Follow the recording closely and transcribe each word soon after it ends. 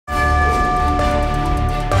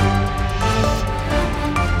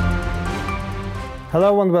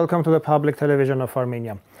Hello and welcome to the public television of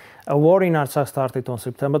Armenia. A war in Artsakh started on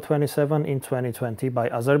September 27 in 2020 by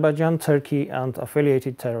Azerbaijan, Turkey and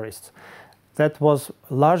affiliated terrorists. That was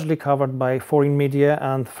largely covered by foreign media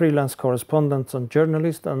and freelance correspondents and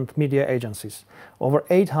journalists and media agencies. Over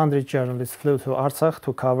 800 journalists flew to Artsakh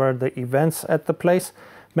to cover the events at the place,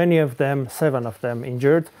 many of them, 7 of them,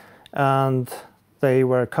 injured, and they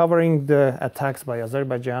were covering the attacks by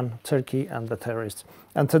Azerbaijan, Turkey and the terrorists.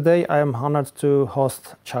 And today I am honored to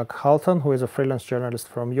host Chuck Holton, who is a freelance journalist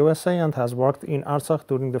from USA and has worked in Artsakh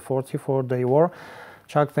during the 44-day war.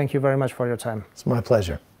 Chuck, thank you very much for your time. It's my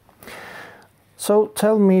pleasure. So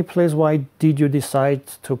tell me, please, why did you decide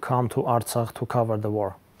to come to Artsakh to cover the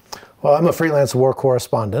war? Well, I'm a freelance war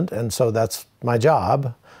correspondent, and so that's my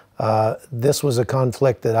job. This was a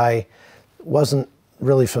conflict that I wasn't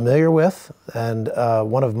really familiar with, and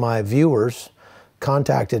one of my viewers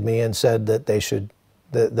contacted me and said that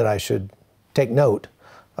that I should take note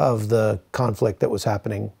of the conflict that was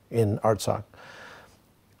happening in Artsakh.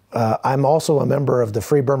 I'm also a member of the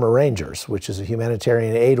Free Burma Rangers, which is a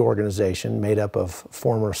humanitarian aid organization made up of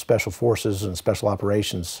former special forces and special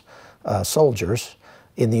operations soldiers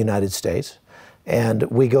in the United States. And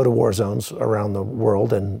we go to war zones around the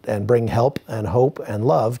world and bring help and hope and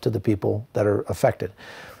love to the people that are affected.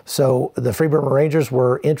 So the Free Burma Rangers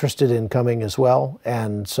were interested in coming as well,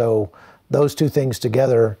 and so those two things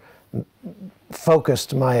together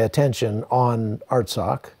focused my attention on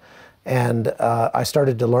Artsakh, and I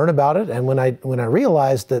started to learn about it. And when I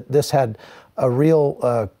realized that this had a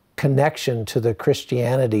real connection to the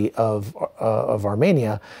Christianity of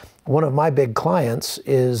Armenia, one of my big clients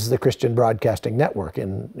is the Christian Broadcasting Network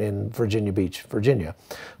in Virginia Beach, Virginia.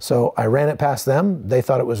 So I ran it past them. They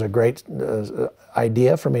thought it was a great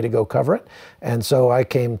idea for me to go cover it. And so I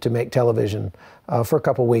came to make television for a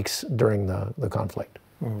couple weeks during the conflict.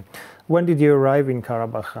 Mm. When did you arrive in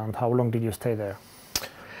Karabakh and how long did you stay there?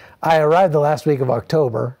 I arrived the last week of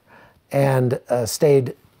October and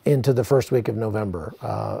stayed into the first week of November.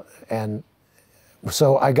 And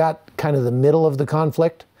so I got kind of the middle of the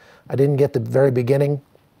conflict. I didn't get the very beginning,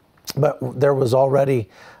 but there was already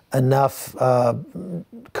enough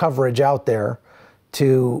coverage out there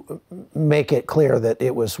to make it clear that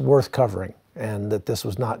it was worth covering and that this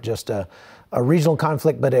was not just a regional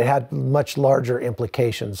conflict, but it had much larger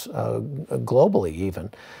implications globally even.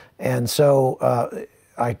 And so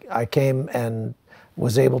I came and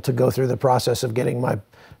was able to go through the process of getting my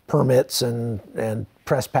permits and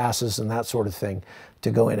press passes and that sort of thing to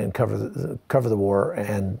go in and cover the war,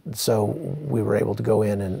 and so we were able to go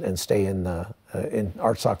in and stay in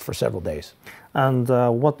Artsakh for several days. And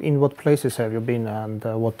in what places have you been, and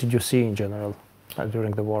what did you see in general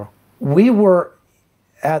during the war? We were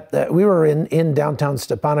in downtown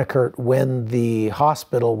Stepanakert when the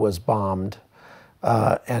hospital was bombed,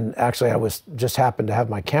 and actually I just happened to have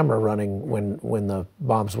my camera running when the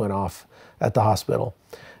bombs went off at the hospital,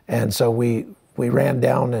 and so we ran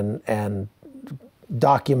down and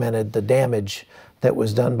documented the damage that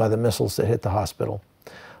was done by the missiles that hit the hospital.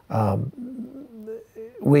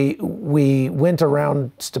 We went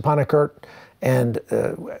around Stepanakert, and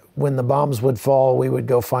when the bombs would fall, we would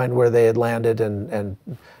go find where they had landed and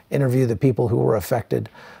interview the people who were affected.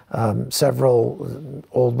 Several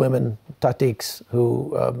old women, tatiks,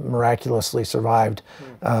 who miraculously survived,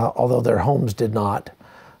 although their homes did not.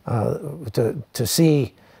 To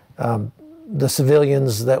see the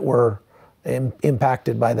civilians that were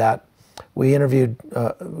impacted by that. We interviewed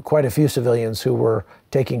quite a few civilians who were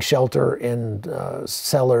taking shelter in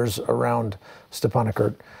cellars around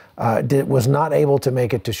Stepanakert. Was not able to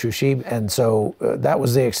make it to Shushib, and so that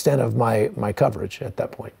was the extent of my coverage at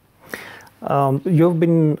that point. You've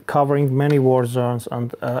been covering many war zones,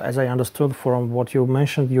 and as I understood from what you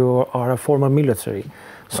mentioned, you are a former military.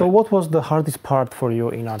 So right. What was the hardest part for you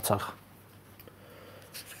in Artsakh?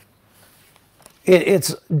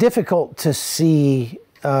 It's difficult to see,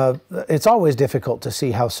 it's always difficult to see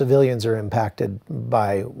how civilians are impacted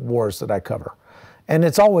by wars that I cover. And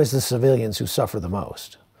it's always the civilians who suffer the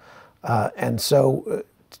most. And so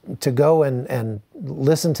to go and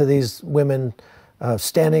listen to these women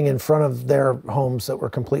standing in front of their homes that were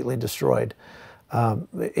completely destroyed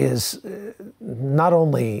is not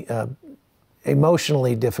only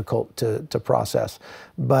emotionally difficult to process,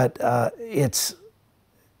 but it's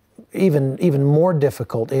even more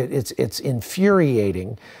difficult. It's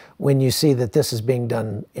infuriating when you see that this is being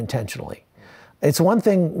done intentionally. It's one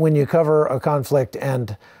thing when you cover a conflict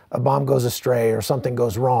and a bomb goes astray or something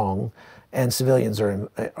goes wrong and civilians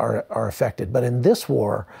are affected. But in this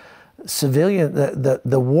war, the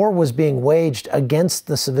war was being waged against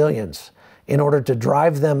the civilians in order to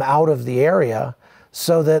drive them out of the area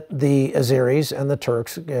so that the Azeris and the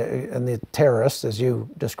Turks and the terrorists, as you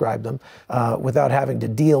described them, without having to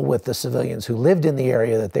deal with the civilians who lived in the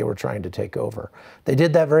area that they were trying to take over. They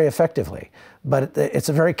did that very effectively, but it's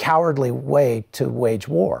a very cowardly way to wage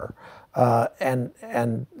war. And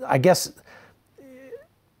I guess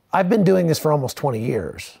I've been doing this for almost 20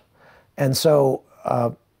 years. And so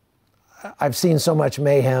I've seen so much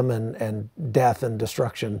mayhem and death and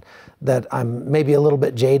destruction that I'm maybe a little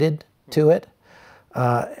bit jaded to it.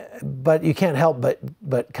 But you can't help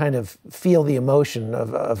but kind of feel the emotion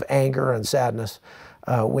of anger and sadness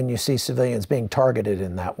when you see civilians being targeted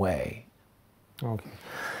in that way. Okay.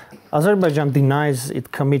 Azerbaijan denies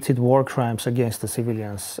it committed war crimes against the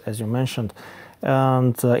civilians, as you mentioned.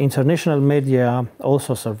 And international media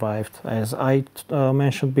also survived, as I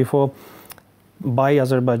mentioned before, by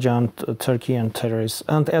Azerbaijan, Turkey and terrorists.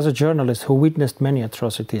 And as a journalist who witnessed many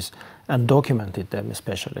atrocities and documented them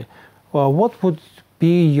especially, what would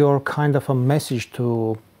be your kind of a message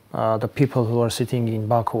to the people who are sitting in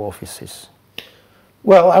Baku offices?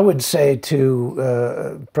 Well, I would say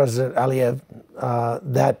to President Aliyev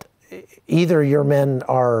that either your men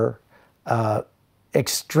are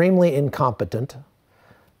extremely incompetent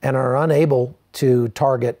and are unable to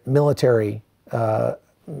target military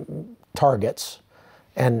targets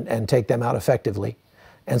and take them out effectively,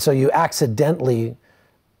 and so you accidentally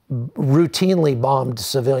routinely bombed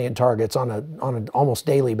civilian targets on an almost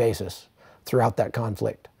daily basis throughout that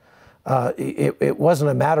conflict. It wasn't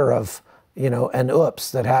a matter of, you know, an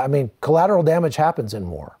oops that I mean, collateral damage happens in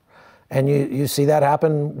war. And you see that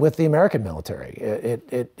happen with the American military.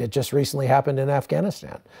 It just recently happened in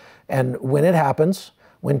Afghanistan. And when it happens,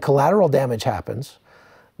 when collateral damage happens,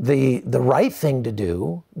 the right thing to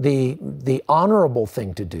do, the honorable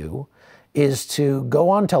thing to do, is to go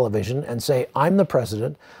on television and say, I'm the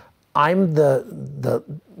president, I'm the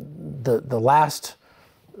last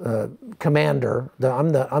commander, I'm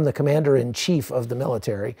the commander-in-chief of the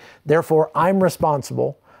military, therefore I'm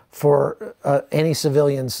responsible for any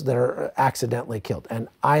civilians that are accidentally killed. And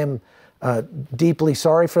I am deeply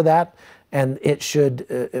sorry for that, and it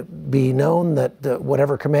should be known that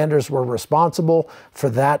whatever commanders were responsible for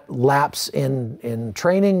that lapse in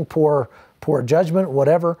training, poor judgment,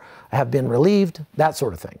 whatever, have been relieved, that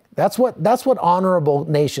sort of thing. That's what honorable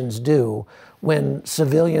nations do when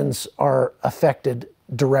civilians are affected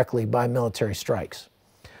directly by military strikes.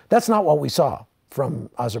 That's not what we saw from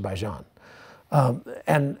Azerbaijan.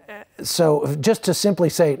 And so just to simply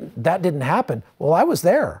say that didn't happen, well, I was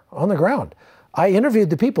there on the ground. I interviewed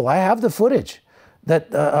the people. I have the footage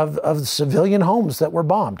that of civilian homes that were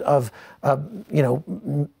bombed, of you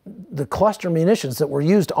know, the cluster munitions that were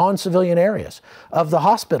used on civilian areas, of the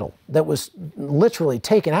hospital that was literally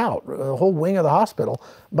taken out, a whole wing of the hospital,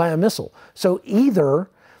 by a missile. So either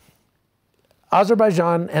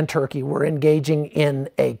Azerbaijan and Turkey were engaging in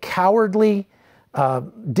a cowardly,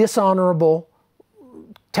 dishonorable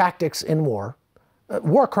tactics in war,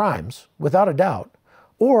 war crimes, without a doubt,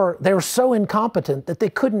 or they were so incompetent that they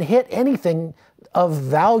couldn't hit anything of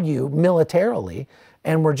value militarily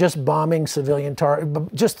and were just bombing civilian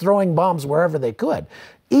just throwing bombs wherever they could.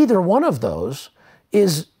 Either one of those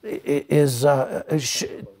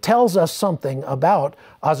tells us something about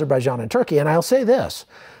Azerbaijan and Turkey. And I'll say this,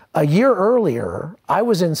 a year earlier, I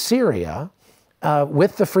was in Syria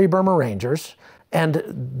with the Free Burma Rangers, and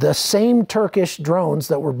the same Turkish drones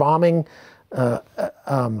that were bombing the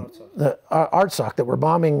Artsakh, that were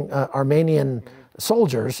bombing Armenian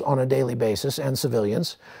soldiers on a daily basis and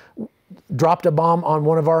civilians, dropped a bomb on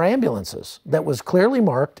one of our ambulances that was clearly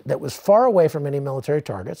marked, that was far away from any military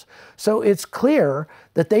targets. So it's clear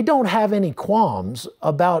that they don't have any qualms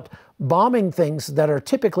about bombing things that are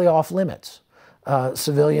typically off limits.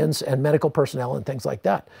 Civilians and medical personnel and things like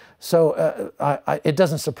that. So it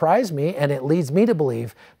doesn't surprise me, and it leads me to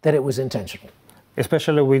believe that it was intentional.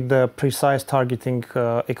 Especially with the precise targeting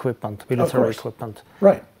equipment, military equipment.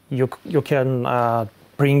 Right. You cannot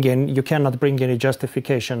bring any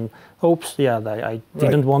justification. Oops, yeah, I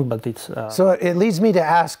didn't want, but it's... So it leads me to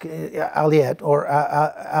ask Aliyev, or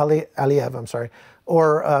Aliyev, I'm sorry,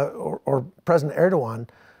 or President Erdogan,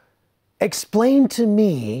 explain to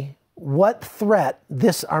me what threat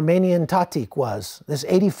this Armenian Tatik was, this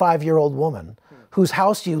 85-year-old woman whose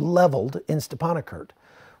house you leveled in Stepanakert.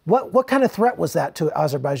 What kind of threat was that to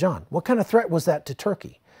Azerbaijan? What kind of threat was that to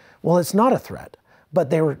Turkey? Well, it's not a threat, but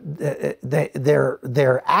their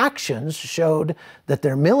actions showed that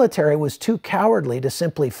their military was too cowardly to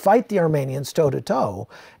simply fight the Armenians toe-to-toe,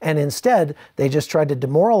 and instead they just tried to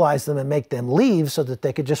demoralize them and make them leave so that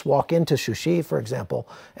they could just walk into Shushi, for example,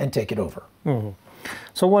 and take it over. Mm-hmm.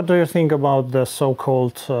 So what do you think about the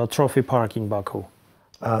so-called trophy park in Baku?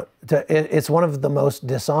 It's one of the most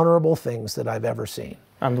dishonorable things that I've ever seen.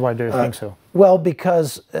 And why do you think so? Well,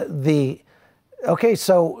 because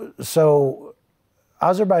so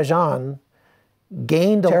Azerbaijan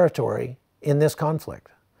gained territory in this conflict.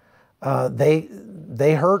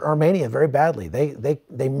 They hurt Armenia very badly.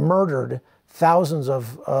 They murdered thousands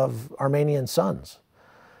of Armenian sons.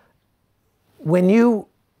 When you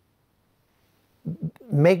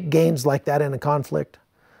make gains like that in a conflict,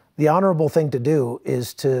 the honorable thing to do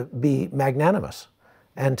is to be magnanimous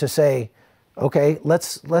and to say, okay,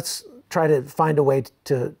 let's try to find a way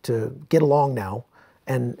to get along now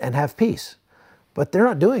and have peace. But they're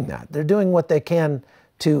not doing that. They're doing what they can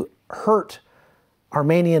to hurt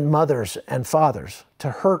Armenian mothers and fathers, to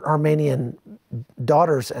hurt Armenian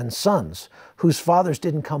daughters and sons whose fathers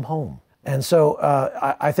didn't come home. And so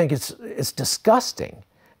I think it's disgusting.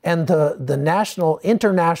 And the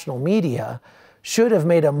international media should have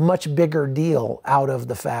made a much bigger deal out of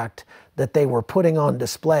the fact that they were putting on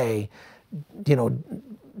display,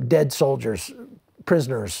 dead soldiers,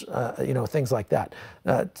 prisoners, things like that.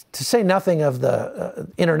 To say nothing of the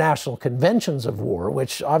international conventions of war,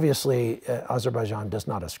 which obviously Azerbaijan does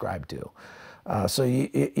not ascribe to. So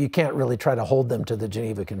you can't really try to hold them to the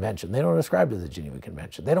Geneva Convention. They don't ascribe to the Geneva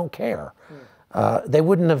Convention. They don't care. They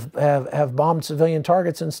wouldn't have bombed civilian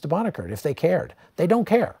targets in Stepanakert if they cared. They don't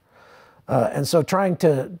care. And so trying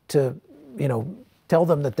to tell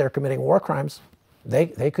them that they're committing war crimes,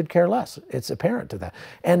 they could care less. It's apparent to that.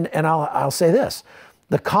 And I'll say this.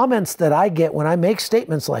 The comments that I get when I make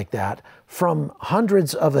statements like that from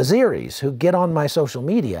hundreds of Azeris who get on my social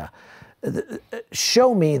media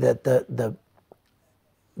show me that the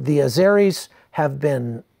Azeris have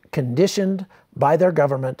been conditioned by their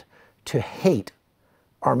government to hate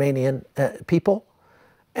Armenian people.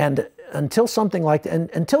 And until something like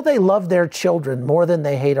that, until they love their children more than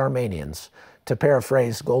they hate Armenians, to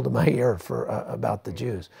paraphrase Golda Meir about the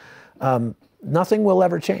Jews, nothing will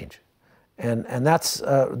ever change. And that's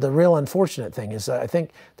the real unfortunate thing is I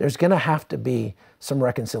think there's going to have to be some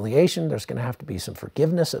reconciliation. There's going to have to be some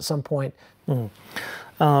forgiveness at some point.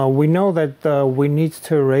 We know that we need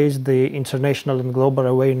to raise the international and global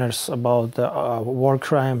awareness about war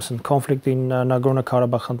crimes and conflict in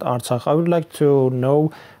Nagorno-Karabakh and Artsakh. I would like to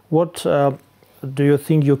know what do you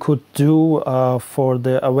think you could do for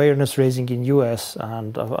the awareness raising in U.S.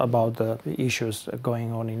 and about the issues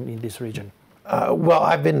going on in this region? Well,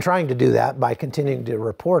 I've been trying to do that by continuing to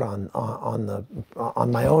report on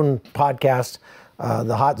my own podcast,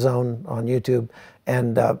 The Hot Zone on YouTube,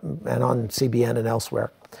 and on CBN and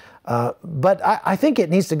elsewhere. But I think it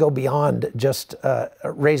needs to go beyond just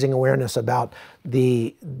raising awareness about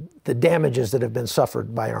the damages that have been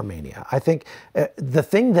suffered by Armenia. I think the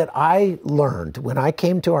thing that I learned when I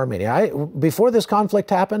came to Armenia, before this conflict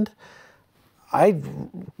happened, I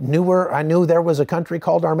knew there was a country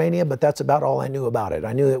called Armenia, but that's about all I knew about it.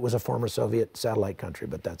 I knew it was a former Soviet satellite country,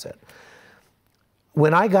 but that's it.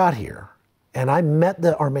 When I got here and I met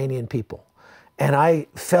the Armenian people, and I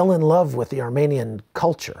fell in love with the Armenian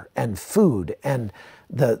culture and food and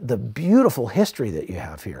the beautiful history that you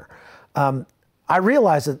have here, I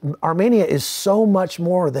realized that Armenia is so much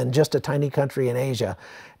more than just a tiny country in Asia.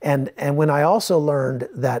 And when I also learned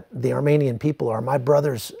that the Armenian people are my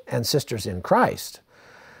brothers and sisters in Christ,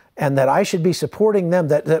 and that I should be supporting them,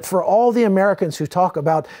 that for all the Americans who talk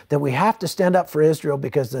about that we have to stand up for Israel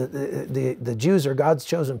because the Jews are God's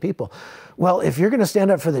chosen people. Well, if you're going to stand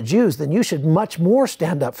up for the Jews, then you should much more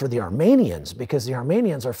stand up for the Armenians, because the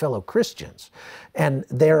Armenians are fellow Christians. And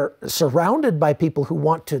they're surrounded by people who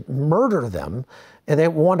want to murder them, and they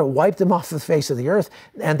want to wipe them off the face of the earth.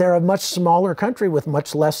 And they're a much smaller country with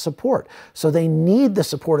much less support. So they need the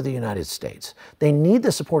support of the United States. They need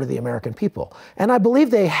the support of the American people. And I believe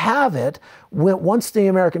they have it once the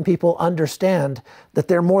American people understand that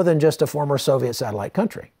they're more than just a former Soviet satellite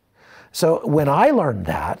country. So when I learned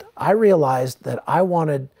that, I realized that I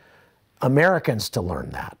wanted Americans to learn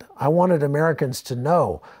that. I wanted Americans to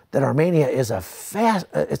know that Armenia is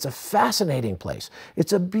it's a fascinating place.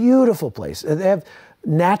 It's a beautiful place. They have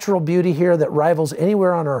natural beauty here that rivals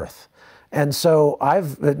anywhere on earth. And so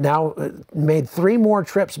I've now made 3 more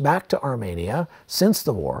trips back to Armenia since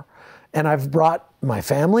the war. And I've brought my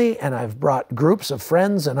family, and I've brought groups of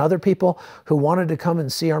friends and other people who wanted to come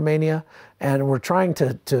and see Armenia. And we're trying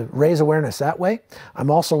to raise awareness that way.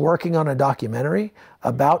 I'm also working on a documentary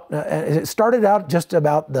about, it started out just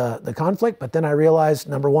about the conflict, but then I realized,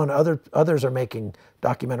 number one, others are making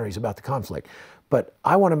documentaries about the conflict. But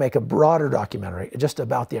I want to make a broader documentary just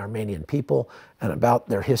about the Armenian people and about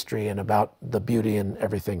their history and about the beauty and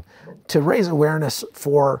everything, to raise awareness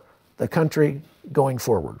for the country going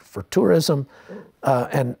forward, for tourism,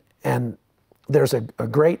 And there's a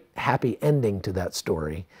great happy ending to that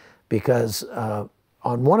story, because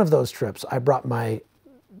on one of those trips, I brought my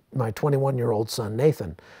 21-year-old son,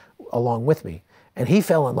 Nathan, along with me. And he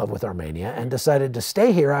fell in love with Armenia and decided to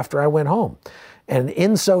stay here after I went home. And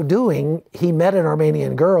in so doing, he met an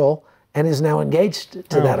Armenian girl and is now engaged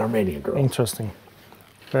to that Armenian girl. Interesting.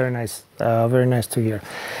 Very nice to hear.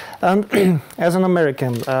 And as an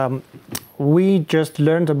American, we just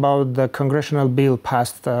learned about the congressional bill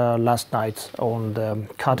passed last night on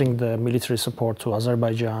cutting the military support to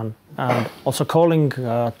Azerbaijan, and also calling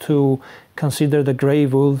to consider the Grey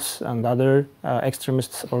Wolves and other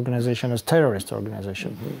extremist organizations as terrorist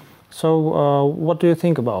organizations. Mm-hmm. So what do you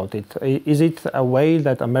think about it? Is it a way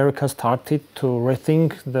that America started to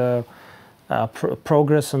rethink the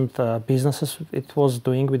progress and businesses it was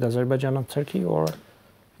doing with Azerbaijan and Turkey, or?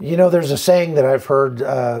 You know, there's a saying that I've heard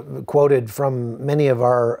quoted from many of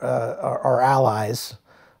our allies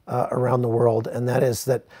around the world, and that is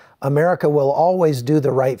that America will always do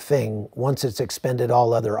the right thing once it's expended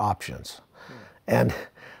all other options. And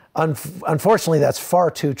unfortunately, that's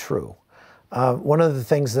far too true. One of the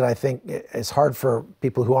things that I think is hard for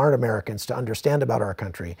people who aren't Americans to understand about our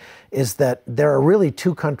country is that there are really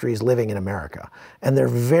two countries living in America, and they're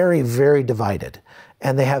very, very divided.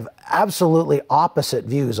 And they have absolutely opposite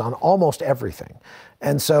views on almost everything.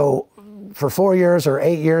 And so for 4 years or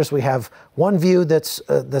 8 years, we have one view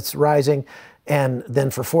that's rising, and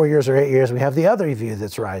then for 4 years or 8 years, we have the other view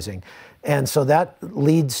that's rising. And so that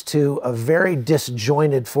leads to a very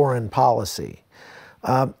disjointed foreign policy.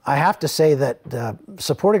 I have to say that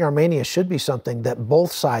supporting Armenia should be something that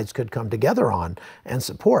both sides could come together on and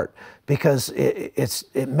support, because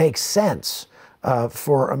it makes sense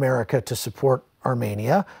for America to support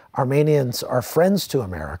Armenia. Armenians are friends to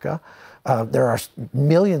America. There are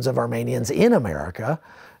millions of Armenians in America.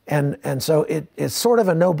 And so it's sort of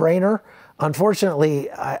a no-brainer. Unfortunately,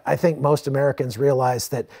 I think most Americans realize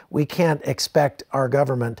that we can't expect our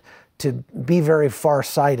government to be very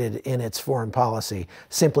far-sighted in its foreign policy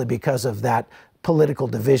simply because of that political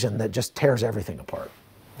division that just tears everything apart.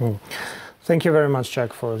 Thank you very much,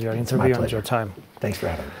 Chuck, for your interview and your time. Thanks for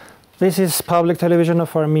having me. This is Public Television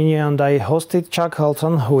of Armenia, and I hosted Chuck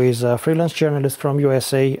Holton, who is a freelance journalist from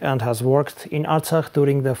USA and has worked in Artsakh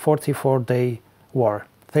during the 44-day war.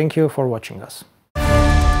 Thank you for watching us.